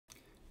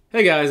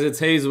Hey guys, it's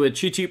Hayes with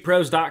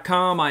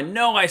CheatSheetPros.com. I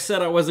know I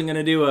said I wasn't going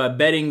to do a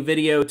betting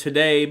video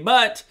today,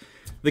 but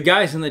the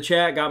guys in the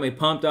chat got me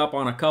pumped up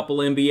on a couple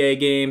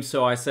NBA games,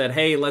 so I said,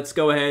 hey, let's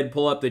go ahead,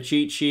 pull up the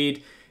cheat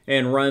sheet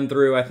and run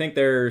through. I think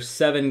there's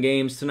 7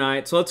 games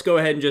tonight, so let's go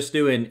ahead and just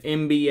do an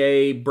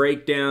NBA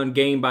breakdown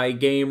game by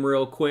game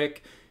real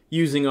quick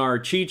using our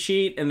cheat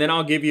sheet, and then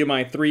I'll give you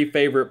my 3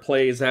 favorite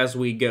plays as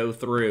we go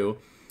through.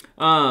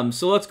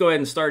 So let's go ahead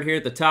and start here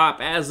at the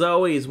top. As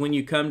always, when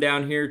you come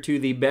down here to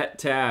the bet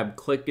tab,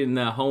 click in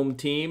the home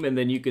team, and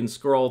then you can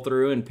scroll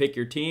through and pick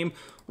your team.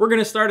 We're going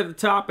to start at the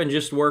top and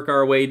just work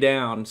our way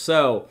down.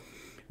 So,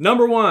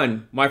 number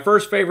 1, my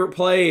first favorite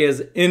play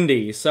is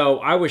Indy. So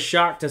I was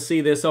shocked to see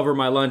this over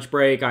my lunch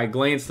break. I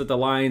glanced at the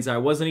lines. I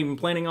wasn't even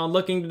planning on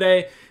looking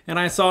today, and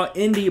I saw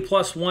Indy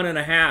plus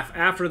 1.5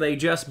 after they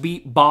just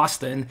beat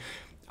Boston.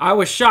 I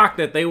was shocked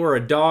that they were a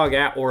dog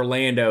at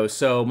Orlando,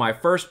 so my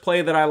first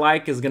play that I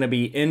like is going to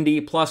be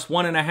Indy plus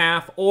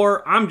 1.5,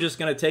 or I'm just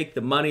going to take the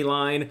money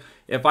line.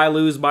 If I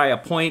lose by a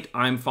point,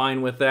 I'm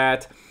fine with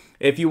that.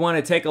 If you want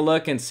to take a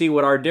look and see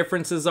what our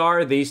differences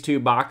are, these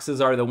 2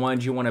 boxes are the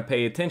ones you want to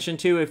pay attention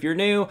to. If you're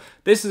new,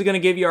 this is going to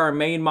give you our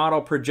main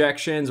model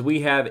projections.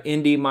 We have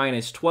Indy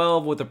minus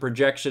 12 with a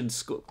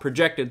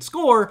projected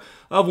score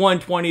of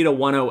 120 to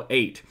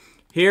 108.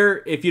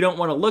 Here, if you don't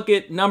want to look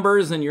at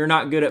numbers and you're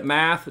not good at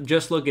math,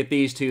 just look at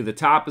these 2. The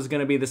top is going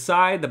to be the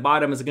side, the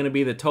bottom is going to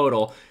be the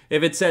total.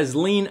 If it says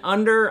lean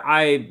under,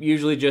 I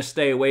usually just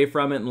stay away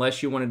from it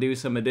unless you want to do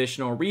some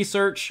additional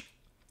research.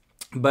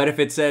 But if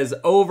it says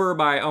over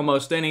by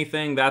almost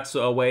anything, that's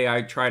a way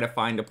I try to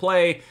find a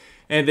play.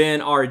 And then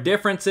our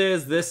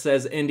differences, this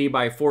says Indy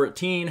by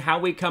 14. How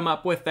we come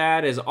up with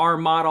that is our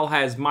model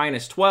has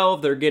minus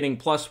 12. They're getting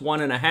plus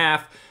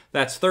 1.5.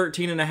 That's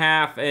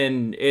 13.5,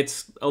 and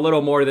it's a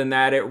little more than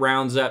that. It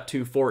rounds up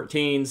to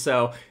 14,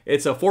 so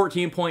it's a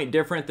 14-point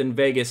difference than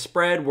Vegas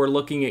spread. We're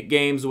looking at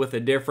games with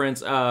a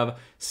difference of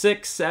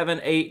 6,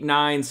 7, 8,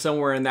 9,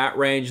 somewhere in that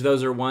range.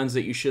 Those are ones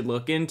that you should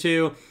look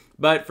into.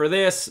 But for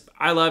this,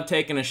 I love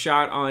taking a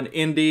shot on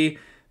Indy.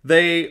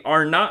 They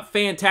are not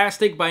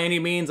fantastic by any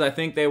means. I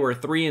think they were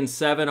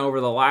 3-7 over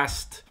the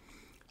last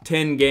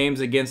 10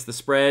 games against the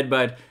spread,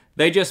 but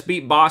they just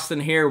beat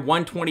Boston here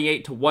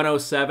 128 to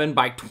 107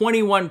 by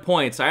 21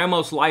 points. I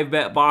almost live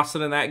bet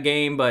Boston in that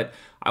game, but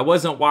I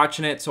wasn't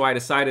watching it, so I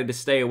decided to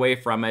stay away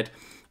from it.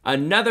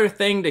 Another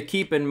thing to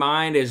keep in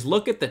mind is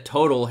look at the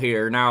total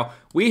here. Now,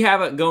 we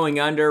have it going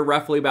under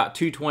roughly about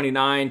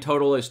 229.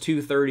 Total is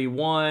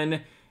 231,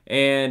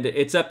 and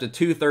it's up to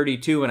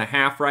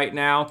 232.5 right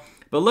now.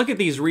 But look at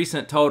these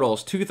recent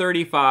totals: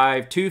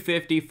 235,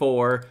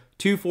 254,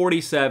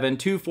 247,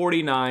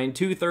 249,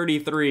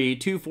 233,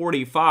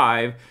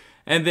 245,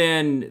 and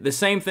then the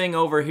same thing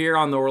over here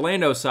on the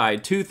Orlando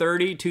side: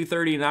 230,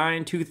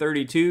 239,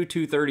 232,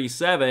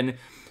 237.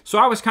 So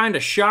I was kind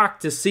of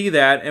shocked to see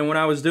that, and when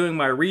I was doing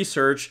my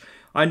research,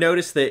 I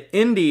noticed that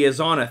Indy is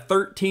on a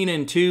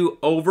 13-2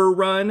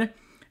 overrun,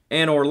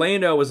 and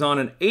Orlando is on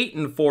an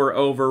 8-4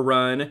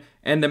 overrun,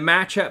 and the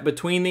matchup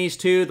between these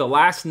two, the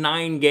last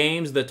 9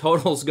 games, the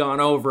total's gone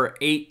over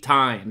 8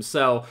 times.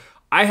 So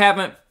I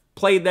haven't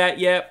played that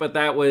yet, but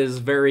that was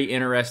very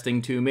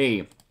interesting to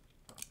me.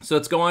 So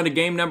let's go on to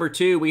game number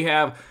 2. We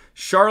have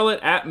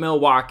Charlotte at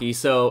Milwaukee.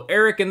 So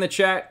Eric in the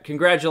chat,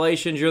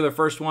 congratulations. You're the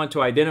first one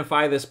to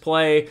identify this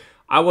play.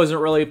 I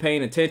wasn't really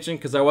paying attention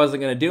because I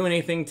wasn't going to do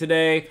anything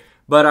today,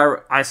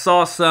 but I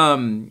saw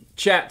some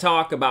chat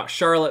talk about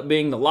Charlotte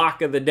being the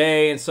lock of the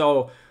day, and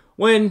so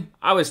when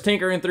I was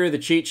tinkering through the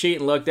cheat sheet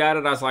and looked at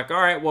it, I was like,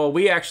 all right, well,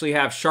 we actually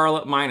have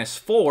Charlotte minus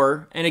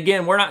 4. And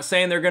again, we're not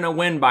saying they're going to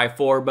win by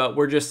 4, but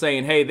we're just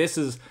saying, hey, this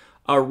is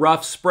a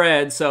rough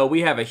spread. So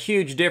we have a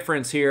huge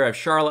difference here of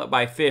Charlotte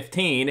by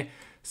 15.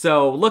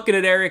 So looking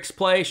at Eric's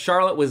play,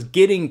 Charlotte was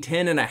getting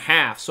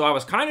 10.5. So I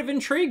was kind of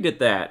intrigued at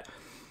that.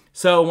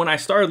 So when I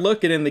started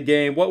looking in the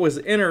game, what was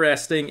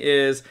interesting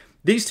is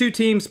these 2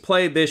 teams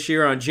played this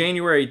year on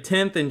January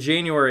 10th and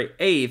January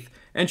 8th.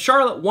 And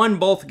Charlotte won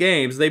both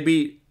games. They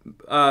beat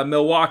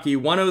Milwaukee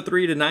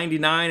 103 to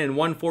 99 and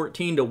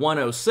 114 to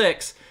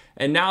 106,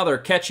 and now they're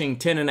catching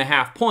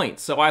 10.5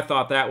 points. So I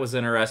thought that was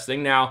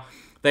interesting. Now,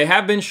 they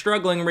have been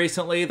struggling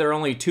recently. They're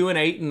only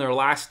 2-8 in their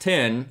last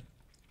 10,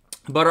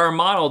 but our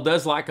model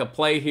does like a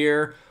play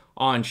here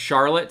on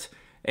Charlotte.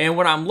 And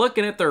when I'm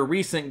looking at their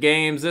recent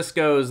games, this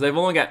goes, they've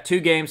only got 2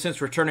 games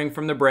since returning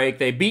from the break.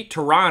 They beat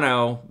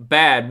Toronto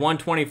bad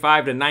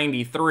 125 to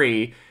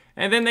 93,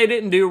 and then they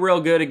didn't do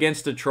real good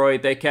against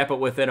Detroit. They kept it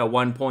within a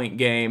 1-point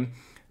game.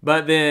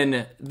 But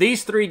then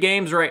these 3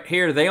 games right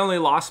here, they only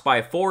lost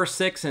by 4,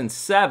 6, and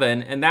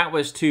 7, and that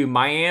was to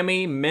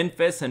Miami,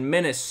 Memphis, and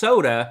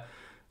Minnesota.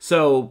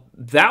 So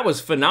that was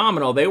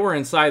phenomenal. They were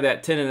inside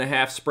that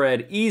 10.5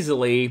 spread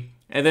easily,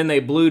 and then they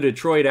blew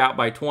Detroit out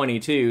by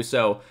 22.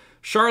 So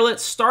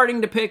Charlotte's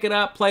starting to pick it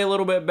up, play a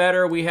little bit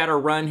better. We had a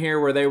run here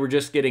where they were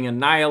just getting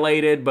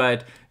annihilated,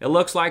 but it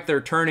looks like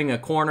they're turning a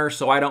corner,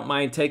 so I don't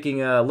mind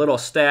taking a little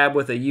stab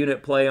with a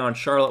unit play on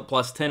Charlotte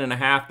plus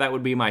 10.5. That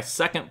would be my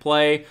second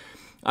play.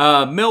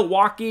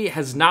 Milwaukee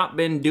has not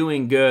been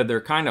doing good.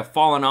 They're kind of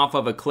falling off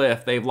of a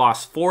cliff. They've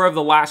lost 4 of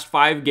the last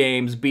 5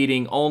 games,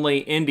 beating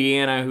only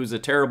Indiana, who's a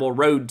terrible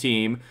road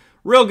team.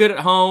 Real good at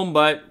home,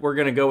 but we're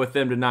going to go with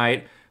them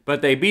tonight.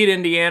 But they beat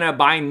Indiana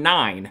by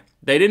 9.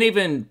 They didn't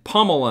even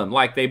pummel them.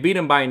 Like, they beat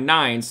them by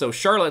 9, so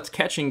Charlotte's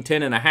catching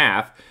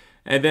 10.5.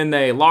 And then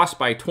they lost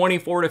by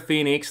 24 to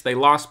Phoenix. They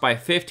lost by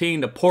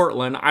 15 to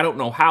Portland. I don't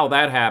know how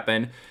that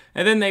happened.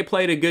 And then they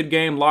played a good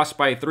game, lost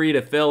by 3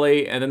 to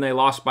Philly, and then they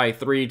lost by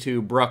 3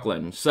 to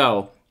Brooklyn.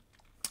 So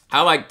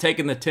I like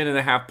taking the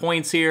 10.5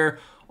 points here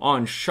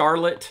on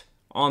Charlotte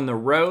on the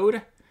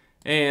road.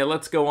 And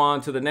let's go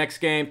on to the next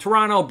game.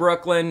 Toronto,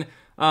 Brooklyn.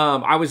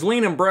 I was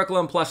leaning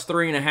Brooklyn plus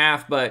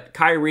 3.5, but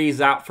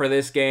Kyrie's out for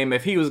this game.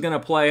 If he was going to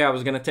play, I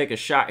was going to take a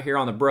shot here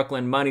on the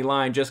Brooklyn money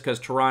line just because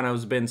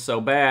Toronto's been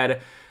so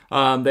bad.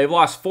 They've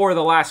lost 4 of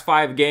the last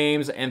 5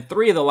 games, and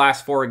 3 of the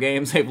last 4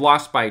 games they've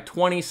lost by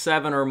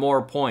 27 or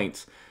more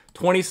points.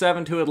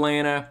 27 to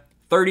Atlanta,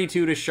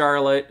 32 to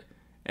Charlotte,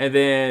 and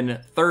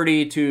then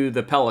 30 to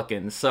the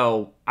Pelicans.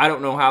 So I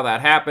don't know how that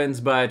happens,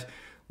 but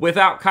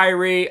without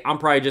Kyrie, I'm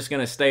probably just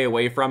going to stay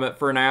away from it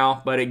for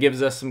now, but it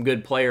gives us some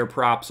good player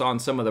props on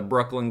some of the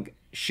Brooklyn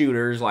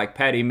shooters like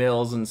Patty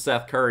Mills and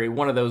Seth Curry.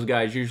 One of those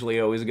guys usually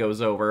always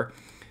goes over.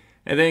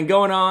 And then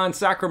going on,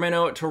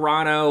 Sacramento at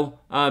Toronto.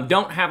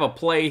 Don't have a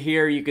play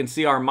here. You can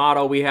see our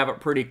model. We have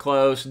it pretty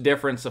close.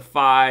 Difference of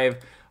 5.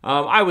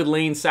 I would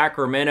lean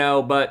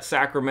Sacramento, but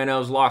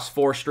Sacramento's lost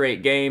 4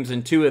 straight games,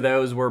 and 2 of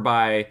those were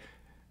by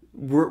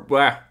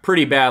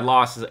pretty bad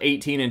losses,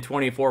 18 and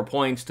 24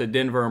 points to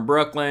Denver and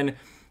Brooklyn.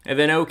 And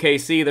then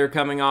OKC, they're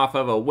coming off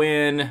of a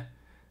win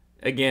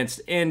against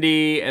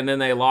Indy, and then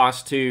they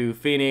lost to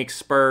Phoenix,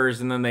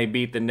 Spurs, and then they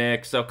beat the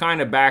Knicks. So kind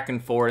of back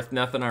and forth.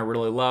 Nothing I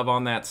really love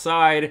on that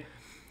side.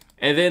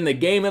 And then the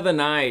game of the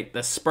night,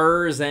 the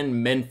Spurs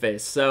and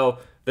Memphis. So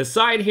the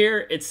side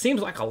here, it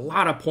seems like a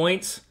lot of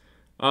points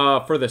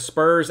for the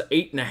Spurs,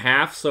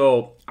 8.5.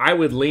 So I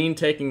would lean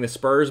taking the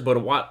Spurs,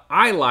 but what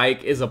I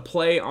like is a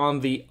play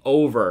on the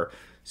over.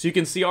 So you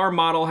can see our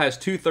model has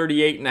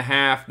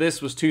 238.5.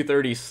 This was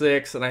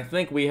 236, and I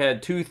think we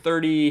had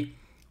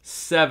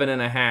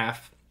 237.5.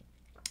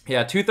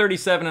 Yeah,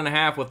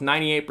 237.5 with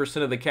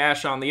 98% of the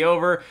cash on the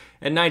over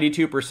and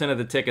 92% of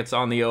the tickets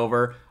on the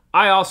over.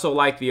 I also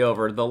like the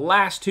over. The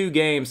last 2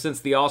 games since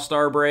the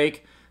All-Star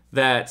break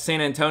that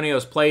San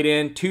Antonio's played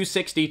in,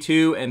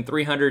 262 and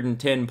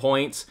 310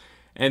 points.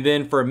 And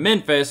then for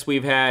Memphis,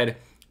 we've had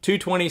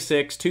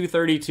 226,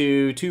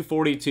 232,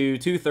 242,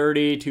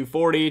 230,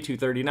 240,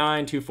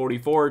 239,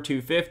 244,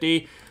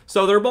 250.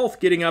 So they're both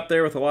getting up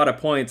there with a lot of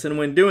points. And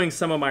when doing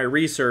some of my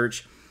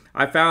research,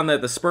 I found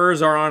that the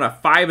Spurs are on a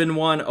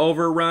 5-1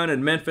 overrun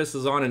and Memphis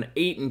is on an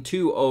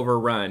 8-2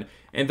 overrun.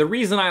 And the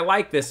reason I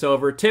like this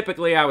over,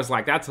 typically I was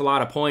like, that's a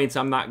lot of points,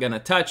 I'm not going to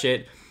touch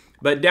it.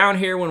 But down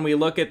here when we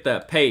look at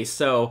the pace,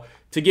 so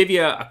to give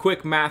you a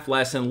quick math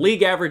lesson,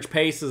 league average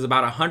pace is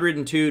about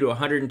 102 to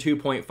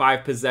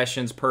 102.5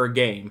 possessions per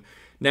game.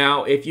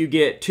 Now, if you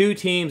get 2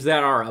 teams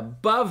that are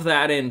above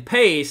that in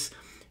pace,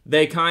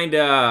 they kind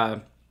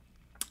of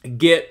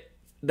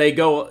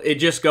it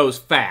just goes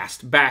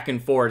fast, back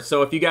and forth.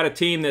 So if you got a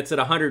team that's at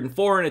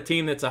 104 and a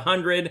team that's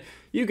 100,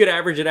 you could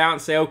average it out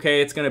and say,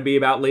 okay, it's going to be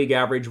about league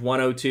average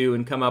 102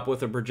 and come up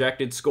with a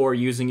projected score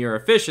using your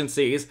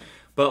efficiencies.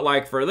 But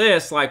like for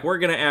this, like we're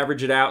going to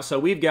average it out. So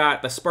we've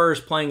got the Spurs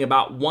playing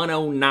about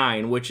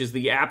 109, which is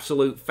the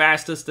absolute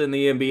fastest in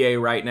the NBA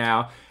right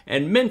now,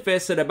 and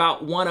Memphis at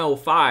about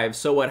 105.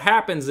 So what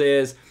happens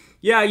is,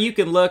 yeah, you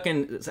can look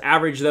and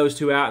average those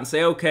 2 out and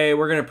say, okay,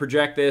 we're going to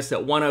project this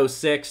at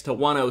 106 to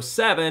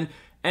 107,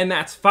 and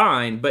that's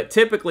fine. But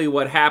typically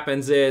what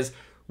happens is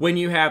when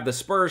you have the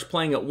Spurs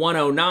playing at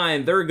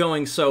 109, they're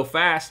going so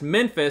fast.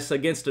 Memphis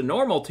against a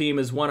normal team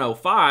is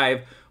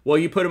 105. Well,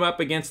 you put them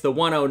up against the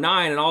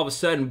 109, and all of a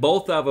sudden,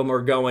 both of them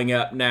are going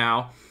up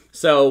now.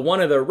 So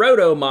one of the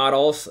Roto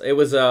models, it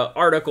was an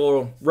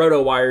article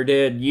RotoWire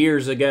did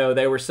years ago.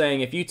 They were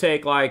saying if you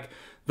take like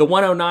the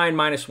 109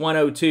 minus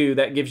 102,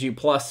 that gives you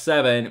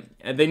 +7.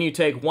 And then you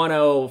take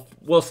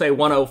we'll say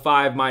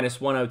 105 minus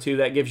 102,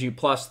 that gives you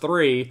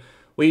 +3.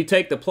 Well, you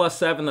take the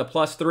 +7, the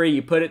 +3,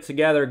 you put it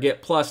together,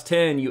 get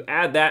 +10. You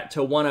add that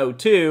to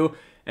 102,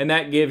 and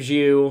that gives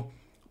you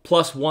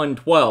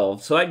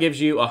 +112. So that gives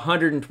you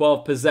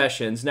 112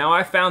 possessions. Now,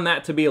 I found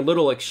that to be a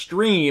little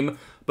extreme,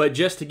 but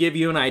just to give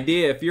you an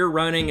idea, if you're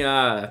running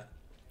a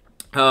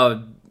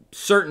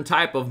certain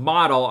type of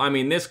model, I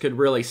mean, this could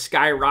really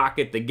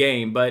skyrocket the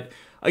game. But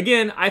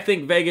again, I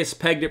think Vegas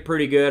pegged it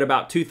pretty good,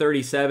 about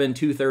 237,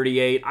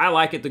 238. I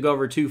like it to go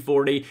over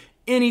 240.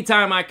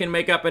 Anytime I can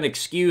make up an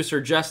excuse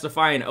or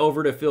justify an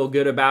over to feel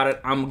good about it,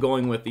 I'm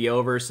going with the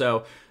over.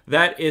 So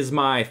that is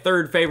my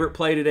 3rd favorite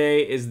play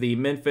today, is the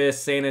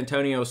Memphis San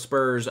Antonio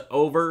Spurs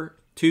over.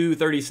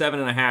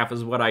 237.5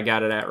 is what I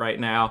got it at right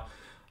now.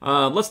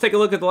 Let's take a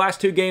look at the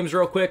last 2 games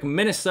real quick.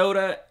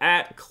 Minnesota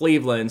at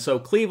Cleveland. So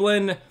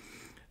Cleveland,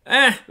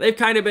 they've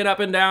kind of been up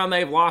and down.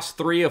 They've lost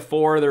 3 of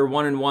 4. They're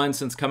 1-1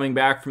 since coming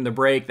back from the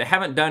break. They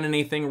haven't done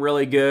anything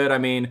really good. I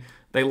mean,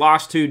 They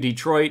lost to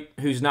Detroit,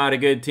 who's not a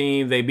good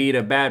team. They beat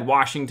a bad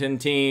Washington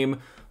team.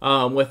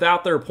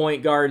 Without their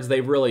point guards,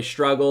 they've really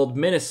struggled.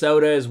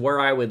 Minnesota is where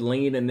I would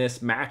lean in this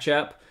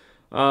matchup.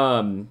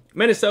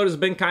 Minnesota's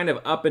been kind of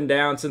up and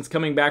down since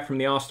coming back from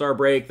the All-Star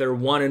break. They're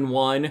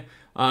 1-1.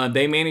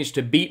 They managed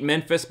to beat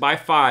Memphis by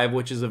 5,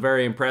 which is a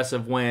very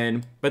impressive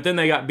win. But then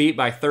they got beat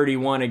by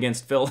 31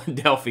 against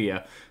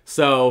Philadelphia.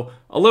 So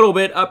a little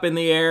bit up in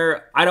the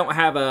air. I don't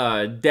have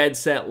a dead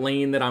set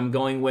lean that I'm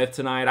going with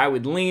tonight. I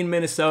would lean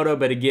Minnesota,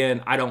 but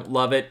again, I don't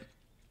love it.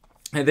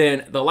 And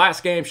then the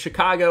last game,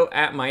 Chicago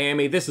at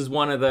Miami. This is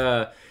one of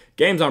the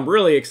games I'm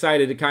really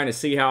excited to kind of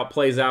see how it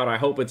plays out. I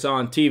hope it's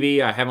on TV.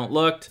 I haven't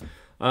looked.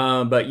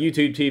 But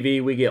YouTube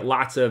TV, we get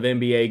lots of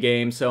NBA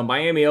games. So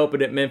Miami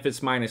opened at Miami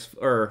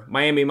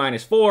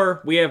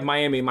 -4. We have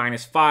Miami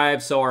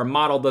 -5. So our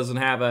model doesn't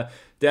have a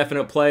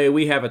definite play.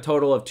 We have a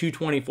total of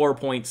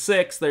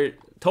 224.6. Their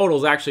total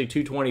is actually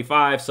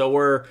 225. So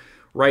we're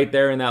right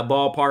there in that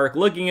ballpark.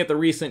 Looking at the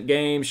recent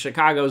games,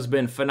 Chicago's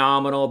been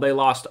phenomenal. They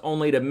lost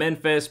only to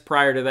Memphis.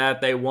 Prior to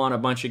that, they won a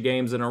bunch of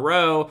games in a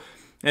row.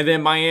 And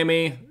then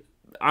Miami,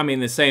 I mean,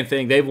 the same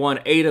thing. They've won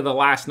 8 of the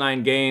last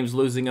 9 games,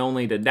 losing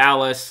only to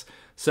Dallas.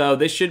 So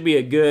this should be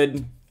a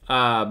good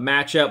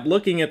matchup.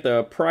 Looking at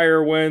the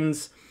prior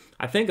wins,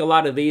 I think a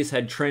lot of these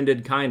had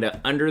trended kind of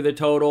under the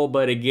total.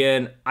 But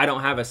again, I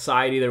don't have a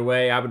side either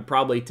way. I would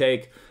probably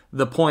take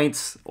the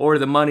points or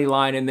the money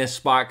line in this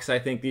spot because I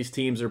think these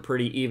teams are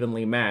pretty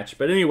evenly matched.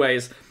 But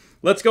anyways,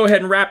 let's go ahead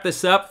and wrap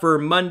this up for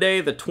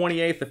Monday, the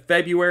 28th of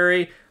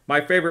February.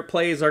 My favorite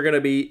plays are going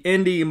to be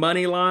Indy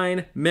money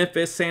line,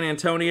 Memphis, San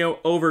Antonio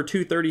over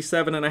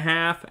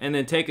 237.5, and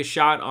then take a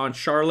shot on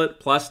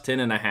Charlotte plus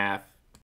 10.5.